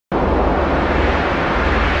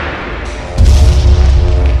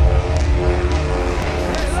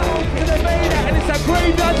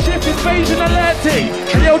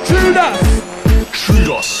Trudos.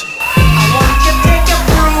 Trudos.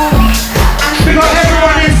 We got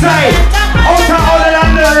everyone inside. Out to all the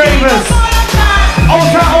London ravers. Out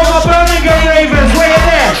to all the Birmingham ravers. Where you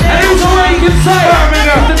there? And who's away inside?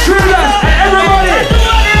 Birmingham. The Trudos and everybody.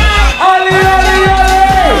 Ollie, Ollie,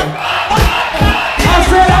 Ollie. I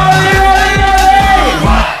said Ollie, Ollie, Ollie.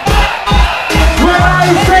 When I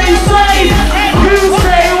say save, you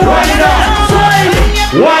say wind up. Save.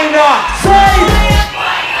 Wind up. Save.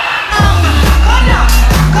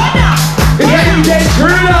 It's DJ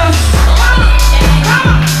Trudos.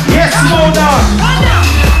 Yes, BigSmokeDarg.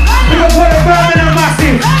 We gonna put a Birmingham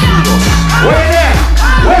massive. Where you there?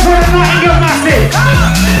 Where's the Nottingham massive?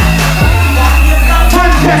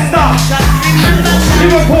 Manchester.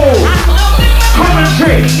 Liverpool.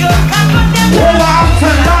 Coventry.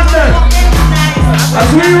 Wolverhampton, London. As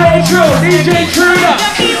we roll through, DJ Trudos.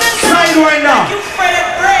 Sidewinder.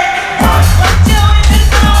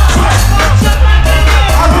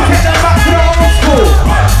 As we take them back to the old school.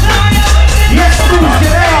 Yes, Bruce,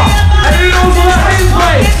 you're there. And he knows about his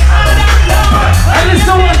place. And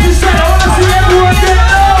listen what you said. I want to see everyone get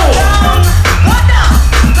low.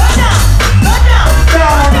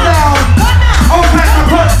 Down, down. Open the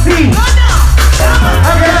front seat.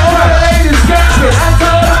 I'm going to all the ladies dancing. I'm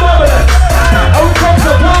telling the mother. Out comes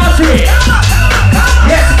the party.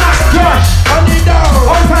 Yes, Mac Josh. On the door.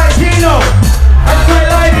 Open Gino.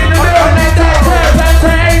 Anti-light in the middle. Anti-tab.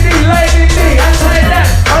 Anti-AD. Light in D. Anti-that.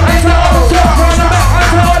 Anti-all the top from the back.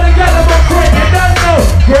 Anti-all the gallop. Great. You don't know.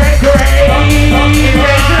 Great, great.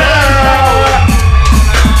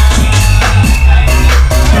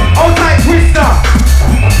 Outside Twister.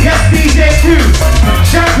 Yes, DJ 2.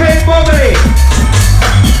 Champagne bubbly.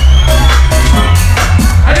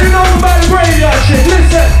 I didn't know about the graveyard shift.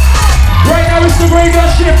 Listen. Right now it's the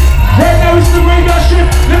graveyard shift. Right now it's the graveyard shift.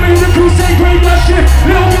 Let me hear the crusade graveyard shift.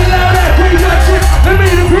 Little bit louder. Graveyard shift. Let me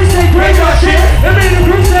hear the crusade graveyard shift. Let me hear the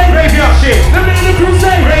crusade Graveyard shift. Let me hear the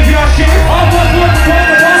crusade. Graveyard shift.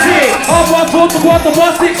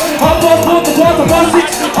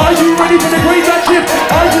 Are you ready for the graveyard shift?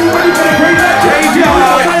 Are you ready for the graveyard shift?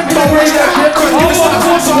 Graveyard. The graveyard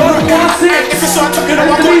shift. If you start talking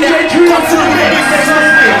about The DJ Trudos.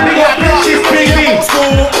 We got Bitches Big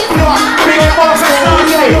B.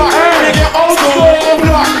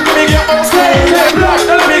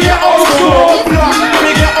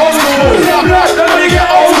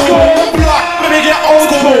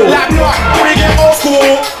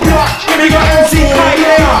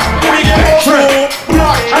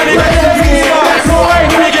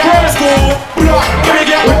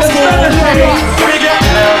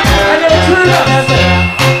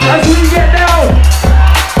 As we get down,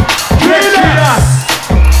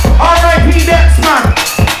 R.I.P. Next man.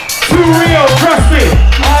 Too real, trust me.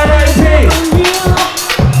 R.I.P.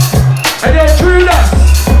 And then Trudos.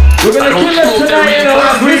 We're gonna kill them tonight in the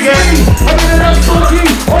last weekend. I'm in the last funky.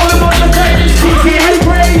 All the motherfuckers cheeky. I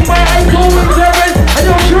pray my ankle with seven. And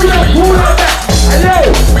yo, Trudos, pull that back. And yo,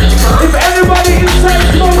 if anybody inside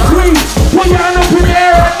smoke weed, put your hand up in the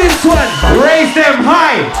air on this one. Raise them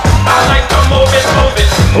high. I like to move it, move it.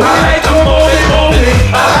 I like to move it, move it.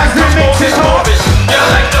 As we mix it up. You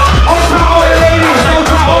like to Out to all the ladies. Out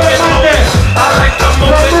to all the London. I like to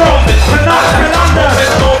move it, move it. To North to London.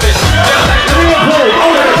 Move it. You like to Liverpool.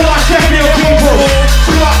 All the North Sheffield people.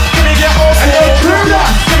 give me get old And yo, school.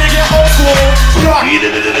 Trudos. Give me get old school.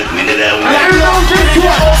 And you know this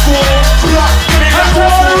one. Old school. Give me get That's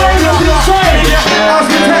all the ladies inside. As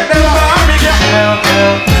we take them back.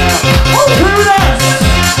 Trudos.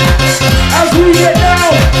 As we get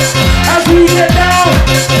down. As we get down.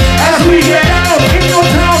 As we get down. In your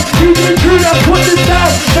town. DJ Trudos, put this down.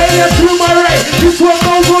 Failure to my right. This one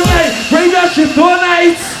goes all night. Graveyard shift all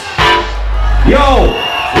night. Yo,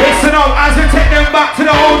 listen up. As we take them back to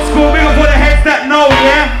the old school, big up for the heads that know,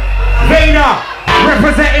 yeah? Vader,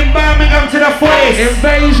 representing Birmingham to the fullest.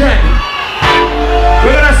 Invasion.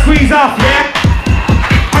 We're gonna squeeze off, yeah?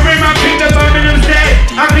 I bring my king to Birmingham's dead.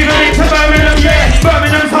 I'm leaving it to Birmingham, yeah.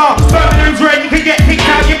 Birmingham's hot, Birmingham's red. You can get kicked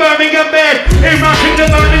out your Birmingham bed. In my king to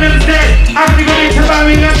Birmingham's dead. I'm leaving it to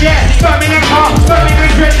Birmingham, yeah. Birmingham's hot,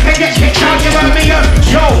 Birmingham's red. You can get kicked out your Birmingham.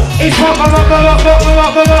 Yo, it's hot,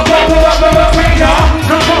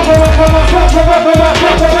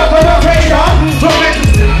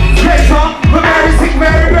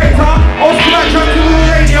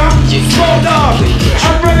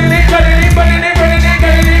 I'm running it, running it, running it, running it,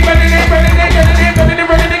 running it, running it, running it, running it, running it, running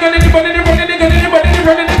it, running it, running it, running it, running it,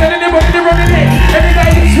 running it, running it, running it, running it.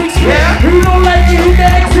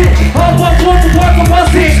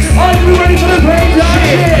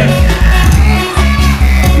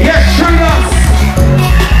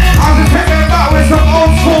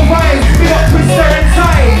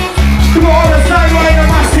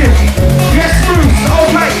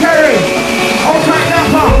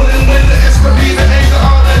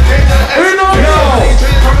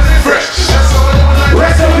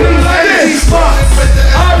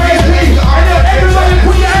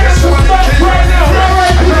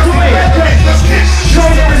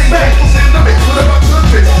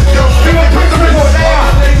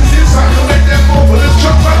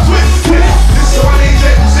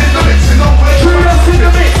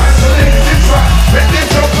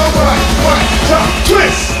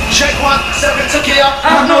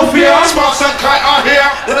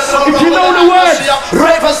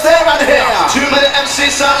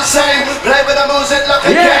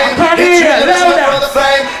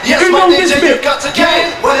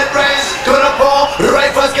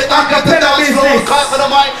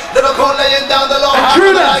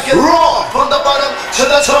 Trudos. Like it raw, from the bottom to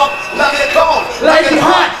the top, like it cold, Like it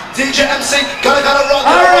hot. DJ MC, gotta rock,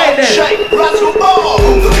 Alright then. shake, rattle, ball.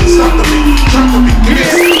 Move the beat, stop the beat, drop the beat.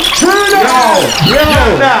 Trudos. Yo.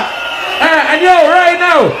 And yo, right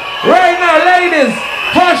now, ladies,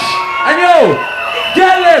 hush. And yo,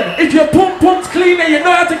 tell them, if your pum pum's cleaner, you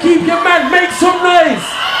know how to keep your man. Make some noise.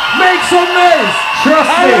 Make some noise. Trust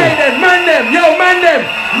me. Alright then, man them,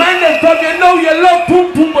 from you know you love pum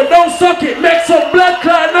pum, but don't suck it. Make some blood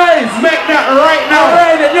clot noise. Make that right now.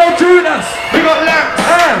 Alright then, yo, Trudos. We got lamps.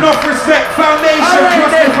 Enough respect. Foundation. Alright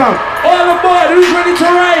Trust then, me, fam. all aboard, who's ready to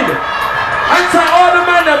ride? Anti all the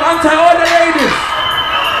man them, anti all the ladies.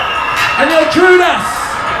 And yo, Trudos.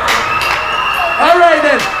 Alright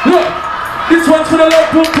then, look. This one's for the love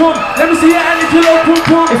pum pum. Let me see your hand if you love pum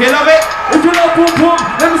pum. If you love it. If you love pum pum,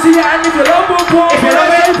 let me see your hand if you love pum pum. If you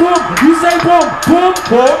love it. Pum, you say pum, pum,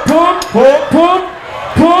 pum, pum, pum, pum,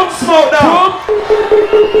 pum, Smoke down. pum.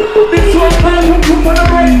 This one pum pum pum for the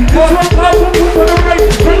right. This one pum pum pum for the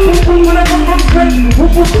right. Pum pum pum when I come from straight.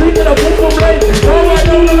 Pum pum straight to the pum pum right. Now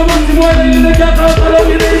I know the ones you want in the cat house. I love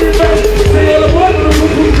you, ladies. Say all aboard with the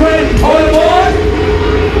pum pum train. All aboard.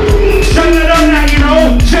 Shut it on that, you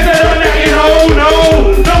know. Shut it on that, you know. No.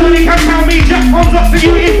 Nobody can tell me Jack comes up to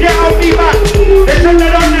you if you're out me back. They shut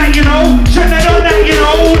it on that, you know. Shut it on that, you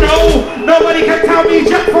know. No. Nobody can tell me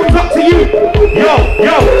Jack comes up to you. Yo.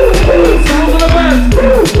 Sounds of the birds.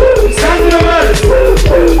 Sounds of the birds.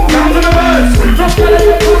 Sounds of the birds. Just gotta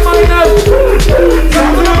get my mind out.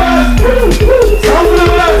 Sounds of the birds. Sounds of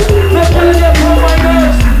the birds. Just gotta get my mind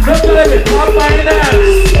out. Just gotta get my mind out.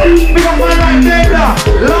 We got one right there,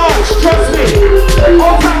 large, trust me.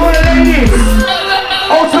 All time all the ladies.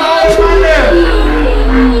 All time all the man there.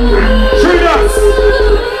 Trudos.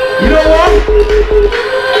 You know what?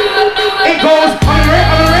 It goes on the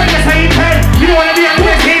radio saying 10. You don't want to be on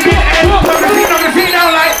the TV and put the feet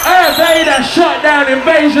down like Vader shut down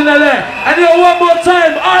invasion alert. And yo, one more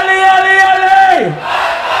time. Ali, Ali, Ali.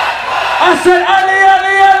 I said Ali,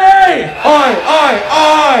 Ali, Ali. Oi.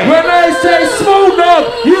 When I say small dog,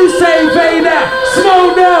 you say Vader.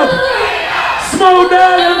 Small dog. Small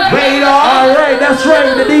dog. Vader. Alright, that's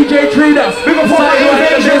right. The DJ Trudos. We gon' put my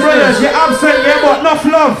invasion brothers. You're absent, yeah, but enough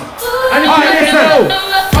love. And if you didn't know,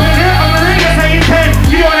 On the radio saying 10.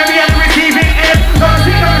 You don't want to be at the receiving end. Don't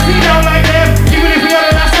see down like them. Even if we are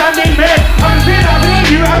the last standing men. I'm seeing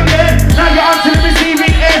you out there. Now you're on to the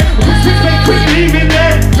receiving end. Quick leaving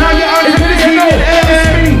there. Now you're on to the receiving end.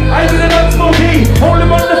 I did it on smoky. Hold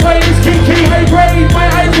him on the fight is key. I grade. My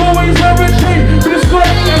eyes always wear a shade. With a squad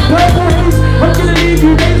and purple haze. I'm gonna leave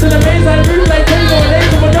you days in the maze. I move like days on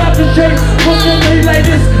days of a darker shade. What's your name like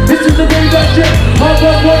this? This is the day that shit. Hop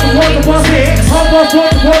up, walk upon six. Hop up,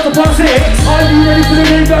 walk upon six. Are you ready for the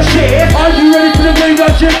game that shit? Are you ready for the game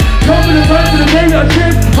that shit? Come to the time for the game that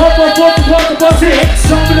shit. Hop up, walk upon six.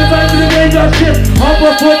 Come to the time for the game that shit. Hop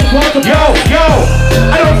up, walk upon Yo,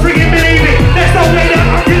 I don't freaking believe it. There's no way that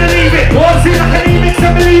I'm gonna leave it. Well, see, I can even to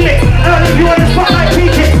believe it. And I'll leave you on the spotlight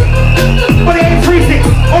peeking. But it ain't 3-6.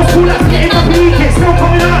 Old school, that's getting my peeking. Still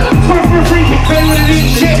coming out, going for a free kick. Fail with the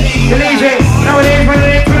shit. Believe it. Nowadays, when it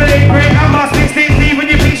ain't great, I'm not 16 leave when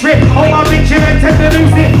you picture it. All my bitches and tend to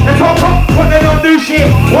lose it. They talk up, but they don't do shit.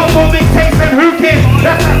 One more mixtapes and hooping.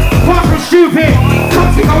 That's far from stupid.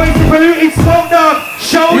 Toxic, always polluted, smoke dog.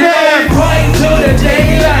 Show them. Party till the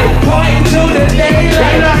daylight. Party till the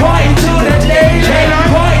daylight. Party till the daylight.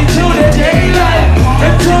 Party till the daylight.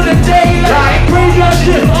 Until the daylight. Bring your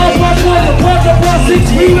shit. All my boys are part of our 6.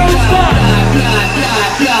 We don't stop.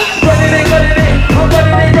 Running it. I'm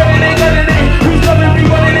running it. Who's loving me?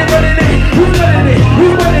 Running it. Who's running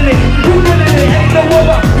it? Ain't no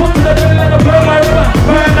over. Come to the middle and burn my river.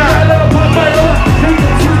 Burn my river.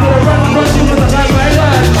 She's gonna run you with a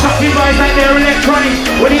line. Shocking boys like they're electronic.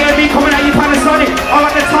 When you hear me coming at you Panasonic, I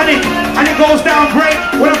like the tonic, and it goes down great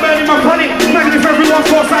when I'm burning my planet. Imagine if everyone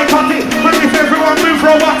thought psychotic. Imagine if everyone moved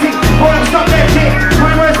robotic. Hold on, stop that shit.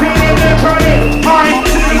 My words being electronic.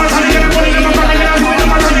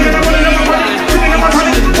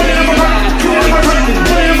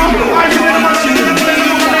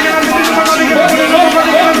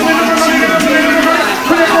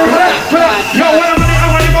 Yo, when I'm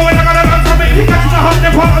on it, going, I gotta run from it. You got to the heart,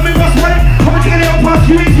 the part of me, what's running? I'm gonna get it up past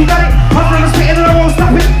you if you got it. I'm gonna spit it and I won't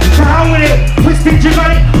stop it. So how with it? Twisting, you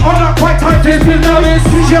got it. I'm not quite tight, just been noticed.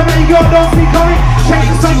 Use your money, girl, don't think on it.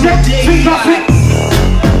 Change the subject, think off it.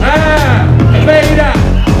 Vader,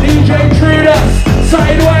 DJ Trudos,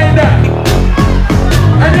 Sidewinder.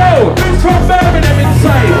 And yo, who's from Birmingham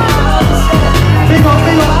inside? Big up.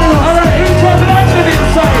 Alright, who's from London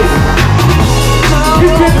inside? If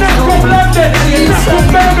you're not from London and you're not from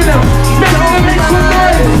Birmingham, make some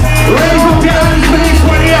noise.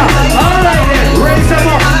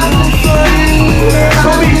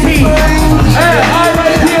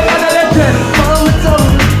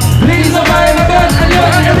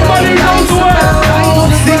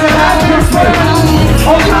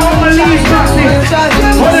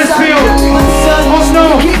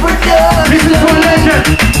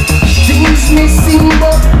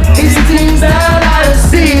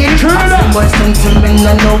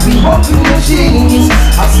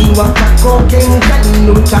 a crack cocaine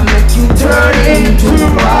can which can make you turn into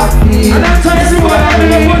coffee. And I'm telling everyone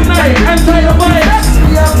having a good night. I'm telling the vibes.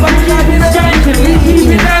 We keep it skanking, we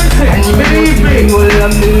keep it dancing. Believe me,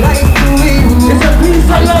 it's a piece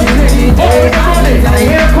of love thing. Oh, everybody,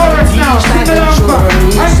 hear the chorus now. Sing along for.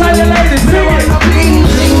 I'm telling the ladies, sing it.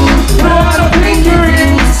 No other bling your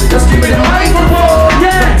rings. Just give me the microphone.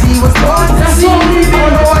 Yeah, that's all we need.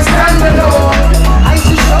 Although I stand alone, I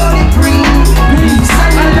should surely bring peace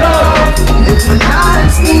and love. It's a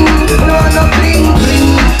nice thing. I don't wanna bling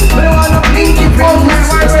bling, but I wanna blinky bling.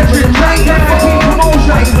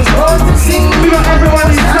 I was born to sing. We got everyone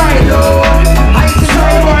inside. I should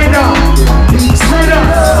Sidewinder,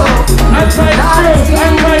 Trudos,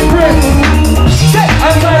 Anti-Chris,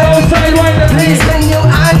 outside Sidewinder, please. when you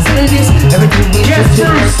answer this, everything we yes,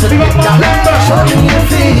 Bruce, we got more members. show me your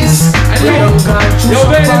face. Yo,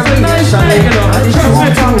 man, it's a nice night, you know.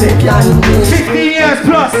 15 years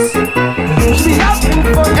plus.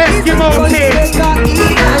 Eskimo kids.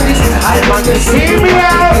 Hear me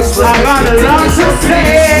out, I got a lot to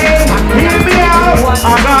say. Hear me out,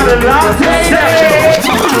 I got a lot to say.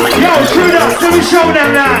 Yo, Trudos, let me show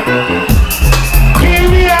them that. Hear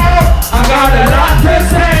me out, I got a lot to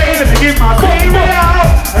say. Let me get my baby out,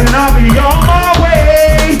 and I'll be on my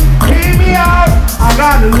way. Hear me out, I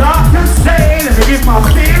got a lot to say. Let me get my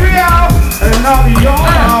theory out, and I'll be on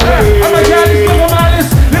my way. I'm a chalice, I'm a malice.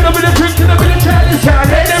 Little bit of drink, little bit of chalice.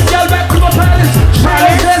 Take them girl back to my palace.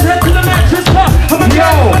 Chalice, head to the mattress. I'm a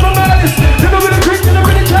chalice, I'm a malice. Little bit of drink, little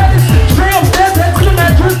bit of chalice. Straight upstairs, head to the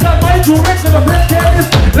mattress. Got my direct, never play tennis.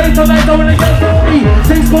 Later, later, when I get lonely.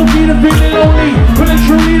 Say smoky, the feeling lonely. When I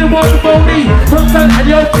truly the water phony. Sometimes, and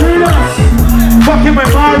yo, Trudos. Fucking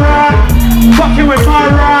with my run, fucking with my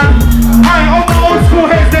run. Alright, all the old school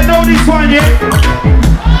heads that know this one, yeah?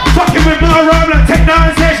 Fucking with my run, like take down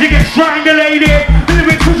says you get strangulated. The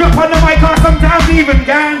lyrics push up on the mic or sometimes even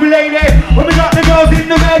gang related. When we got the girls in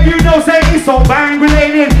the bed, you know say it's all bang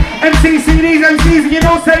related. MCs, MCs, you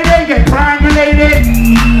know say they get bang related.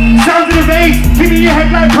 Sounds of the bass, giving your head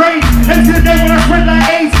like praise. And to the day when I spread like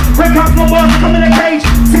AIDS. Break up my bars, come in a cage.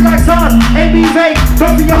 Sing like SARS, AB vague.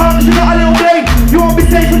 Don't think your heart cause you got a little blade. You won't be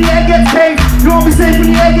safe when the air gets paid. You won't be safe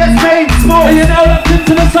when the air gets paid. Smoke. And you now locked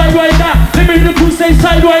into the Sidewinder. Let me the crew say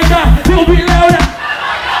Sidewinder. Little bit louder.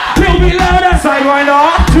 Little bit louder. Sidewinder.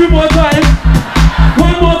 Two more times.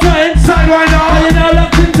 One more time. Sidewinder. And you now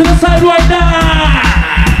locked into the Sidewinder.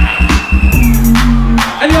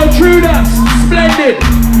 And yo, Trudos, splendid.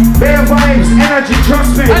 Bare vibes, energy,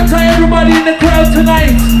 trust me. And to everybody in the crowd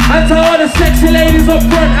tonight. And to all the sexy ladies up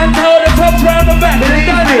front. And to all the tops round the back. They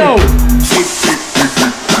got to know.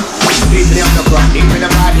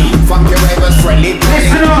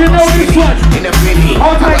 Listen up. You know this one.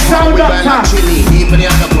 All type sound up top.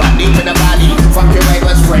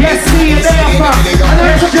 Yes, see you there, fam. And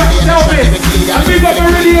let's just know this. And we got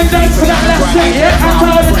ready and dance for that last set, yeah? And to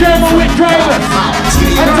all the German wit drivers.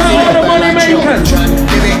 And to all the money makers. And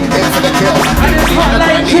it's hot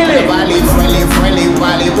like chili.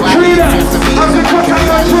 Trudos. As we cut and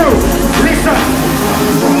go through, listen.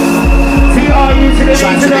 T-R-U to the E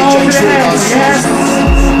to the O to the S, yes?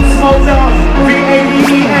 SmokeDarg,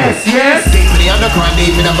 V-A-D-E-S, yes?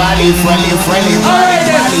 Alright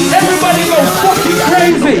then, everybody go fucking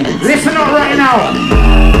crazy. Listen up right now.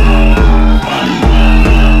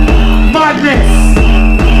 Madness.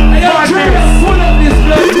 Hey, yo, Trudos, pull up this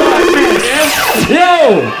blood madness, yeah?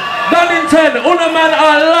 Yo, Donington, una man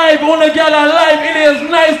are live, una girl are live, it is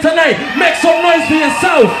nice tonight. Make some noise for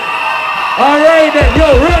yourself. Alright then, yo,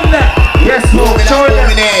 run that. Yes, Smoke, show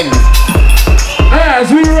them.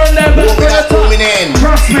 As we run that back to the top.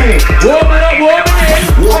 Trust me. Warming up, warming in.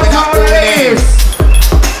 That's how it is.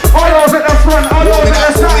 All those at the front, all those at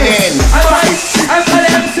the side. Anti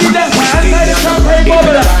the MC Dapper, anti the champagne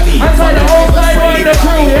bubbler, anti the whole Sidewinder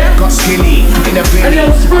crew, yeah? And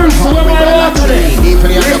yo, Spruce, where am I walking today?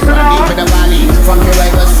 Listen up.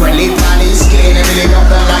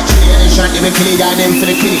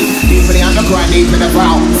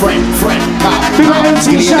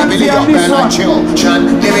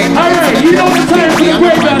 Alright, you know the time for the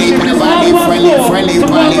graveyard shift is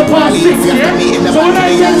 4:30 to 6:30, yeah? So when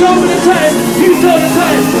I get over the time, you tell the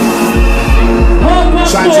time.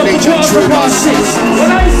 4:30 to 6:30.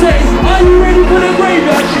 When I say, are you ready for the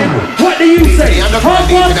graveyard shift? What do you say?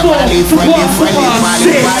 4:30 to 6:30.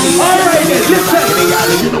 Alright then, listen.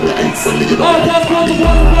 4:30 to 6:30.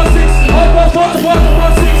 4:30 to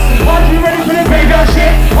 6:30. Are you ready for the graveyard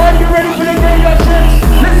shift? Are you ready for the graveyard shift?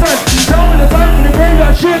 Listen, tell me the time for the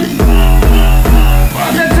graveyard shift.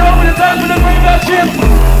 Tell me the time for the graveyard shift.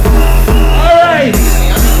 Alright.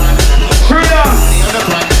 Trudos.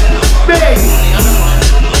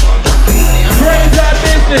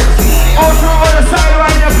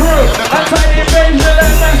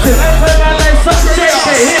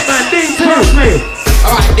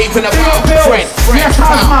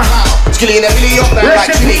 Chili in the billy up there like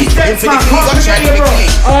chili. Infinity got shine in the killy.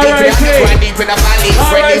 Deep in the valley,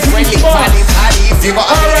 friendly, paddy. If you got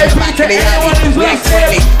a million back in the alley, we ain't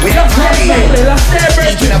friendly, we ain't friendly.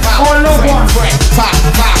 Speaking about friend, fat.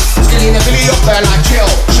 Chili in the billy up there like chill.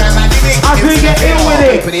 Shine my dick, get in with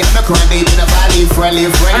it. Deep in the valley, friendly.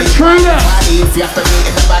 And Trudos. If you have to meet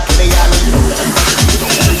in the back of the alley.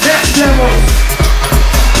 Next level.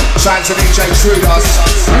 Shine to DJ Trudos.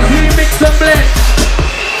 As we mix and blend.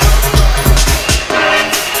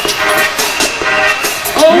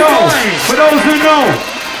 Oh my! For those who know,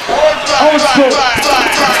 old school.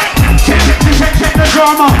 Check the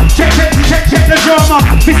drama. Check the drama.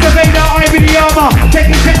 Mr. Vader, I be the armor.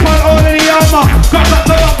 Taking check on all of the armor.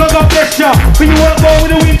 God bless ya. But you wanna go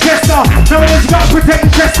with a Winchester. Nowadays you gotta protect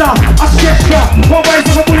the Chester. I stress ya. What ways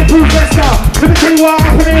of a bulletproof Leicester? Let me tell you what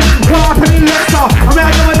happened in Leicester. I'm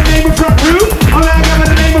out of the name of Frank Blue. I'm out of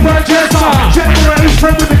the name of Manchester. Check the way he's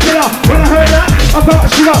friend with the killer. When I heard that, I thought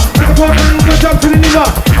she got like a boy who's gonna jump to the nigga.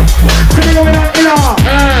 So they go in that illa.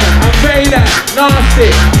 I'm Vader,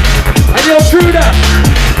 nasty. And you're Trudos.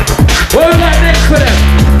 What we got next for them?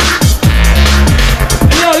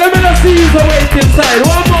 Yo, let me not see who's awake inside.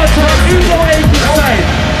 One more time, who's awake inside?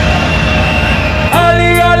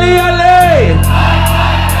 Ali, Ali, Ali.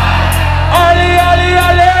 Ali, Ali,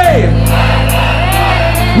 Ali.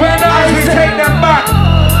 When I take them back.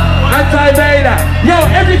 Anti-Vader. Yo,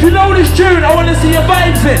 if you know this tune, I want to see your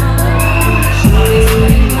vibes in.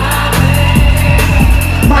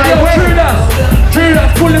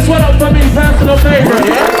 Trudos, pull this one up for me, personal favourite,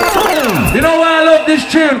 yeah? You know why I love this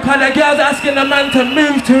tune? Because the girls asking the man to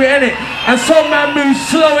move to it, innit? And some man moves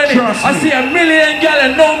slow, innit? I see a million gal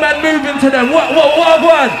and no man moving to them. What?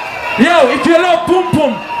 Yo, if you love pum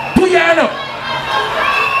pum, put your hand up.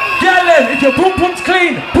 Gal, if your pum pum's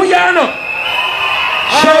clean, put your hand up.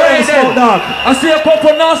 Alright then. I see a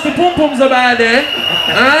couple nasty pum pums about there.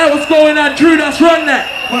 What's going on? Trudos, run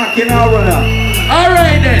that. Fucking hell, runner.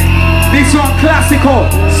 Alright then. This one classical.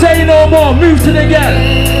 Say no more, move to the girl.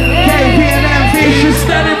 KPNMV. If she's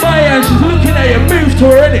standing by you and she's looking at you, move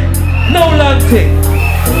to her, innit? No long thing.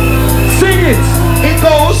 Sing it. It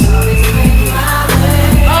goes.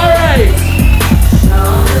 Alright.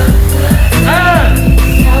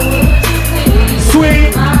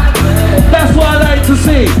 Sweet. That's what I like to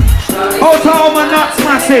see. Out of all my nuts,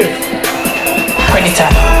 massive.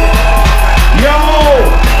 Predator. Yo.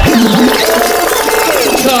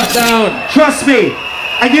 Shut down. Trust me.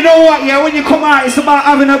 And you know what, yeah, when you come out, it's about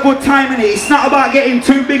having a good time in it. It's not about getting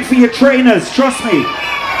too big for your trainers, trust me.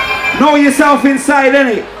 Know yourself inside,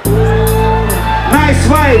 innit? Nice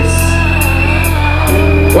vibes.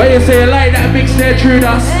 What you say, you like that mix there,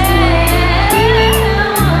 Trudos?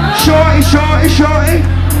 Shorty.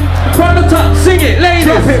 From the top, sing it, ladies.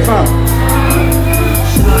 Drop it, fam.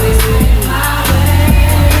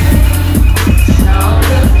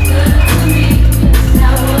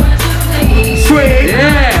 Sweet.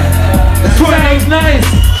 Yeah. Sounds nice.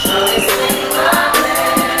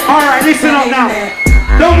 Alright, listen up now.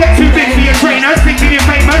 Don't get too big for your trainers, thinking you're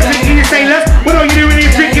famous, thinking you're sailors. What all you doing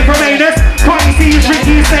is drinking from anus. Can't you see you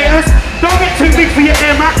drinking your status? Don't get too big for your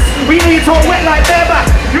Air Max. We know you talk wet like bareback.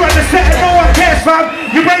 You understand that no one cares, fam.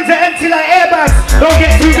 Your brains are empty like airbags. Don't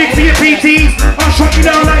get too big for your PTs. I'll shut you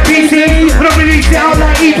down like PTs. When I release it out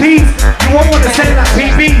like EPs. You won't want to sell like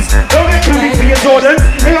PBs. Don't get too big for your Jordans.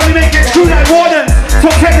 They only make it true like Wardens.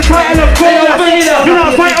 So take the title of Gordon. You're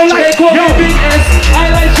not fighting like yo. Big S.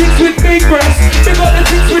 I like chicks with big breasts. Big up the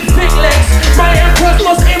chicks with thick legs. My empress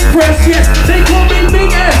must impress, yes. They call me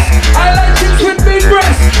Big S. I like chicks with big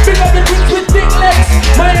breasts. Big up the chicks with thick legs.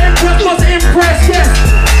 My empress must impress, yes.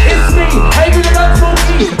 It's me. I bring it up for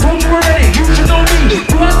me. Told you already. You should know me.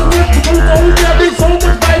 You have to work to go to me. I bring so much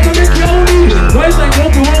vibes to make you only. Why is that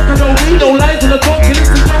hope you won't know me? No lies on the talk. You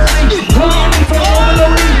listen to me. Don't get me from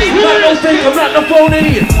overloading. Not no fake. I'm not the phone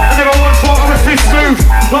idiot. I never once thought I was this smooth.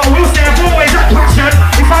 But I will say I've always had passion.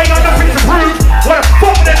 If I ain't got nothing to prove, what the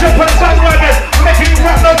fuck would I jump on the bandwagon? I'm making you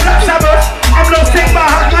rap no Black Sabbath. I'm no sick by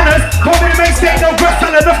hot manners. Call me the main state, no grass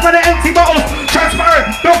and enough man of empty bottles.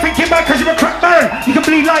 Transparent, don't think you're bad cause you're a crack baron. You can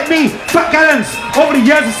bleed like me, fat gallons. Over the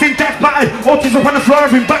years I've seen death battered. Autism on the floor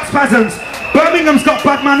having back spasms. Birmingham's got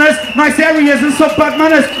bad manners, nice areas and some bad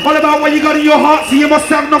manners. All about what you got in your heart, so you must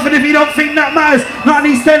have nothing if you don't think that matters. Not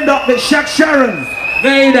an East End up, but Shaq Sharon.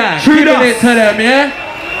 Vader, Trudos. giving it to them, yeah?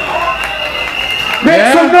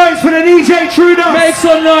 Make some noise for the DJ Trudos. Make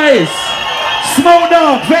some noise.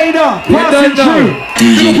 BigSmokeDarg Vader, passing through.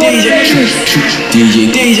 DJ,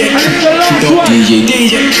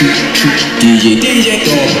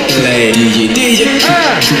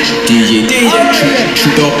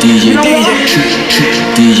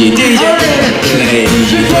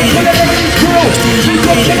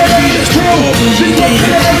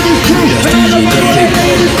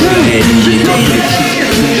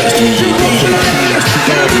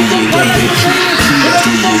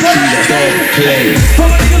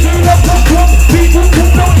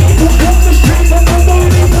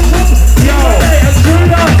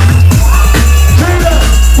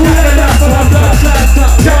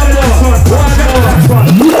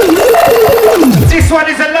 This one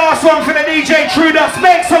is the last one for the DJ Trudos.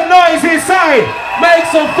 Make some noise inside. Make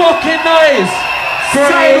some fucking noise.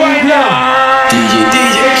 Sidewinder.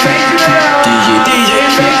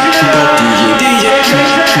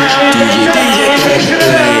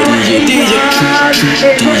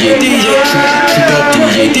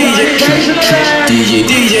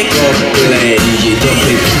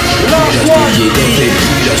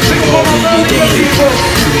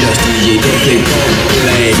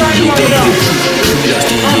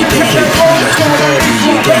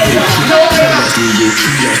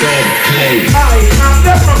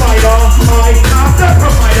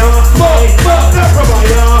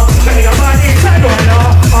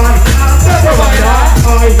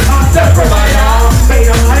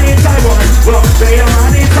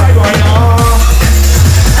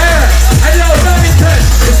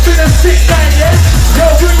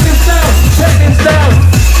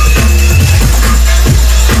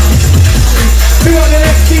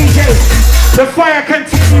 The fire can